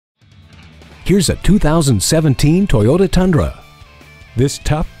Here's a 2017 Toyota Tundra. This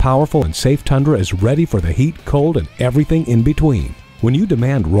tough, powerful, and safe Tundra is ready for the heat, cold, and everything in between. When you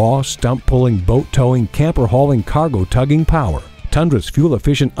demand raw, stump-pulling, boat-towing, camper-hauling, cargo-tugging power, Tundra's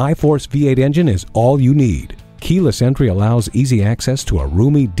fuel-efficient I-Force V8 engine is all you need. Keyless entry allows easy access to a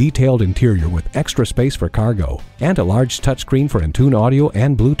roomy, detailed interior with extra space for cargo and a large touchscreen for Entune audio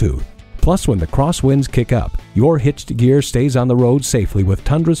and Bluetooth. Plus, when the crosswinds kick up, your hitched gear stays on the road safely with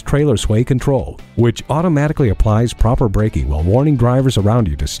Tundra's trailer sway control, which automatically applies proper braking while warning drivers around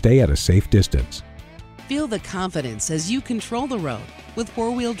you to stay at a safe distance. Feel the confidence as you control the road with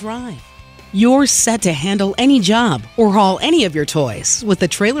four-wheel drive. You're set to handle any job or haul any of your toys with the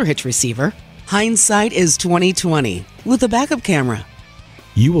trailer hitch receiver. Hindsight is 20/20 with a backup camera.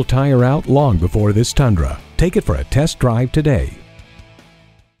 You will tire out long before this Tundra. Take it for a test drive today.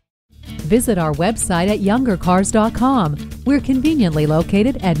 Visit our website at youngercars.com. We're conveniently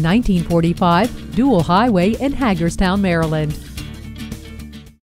located at 1945 Dual Highway in Hagerstown, Maryland.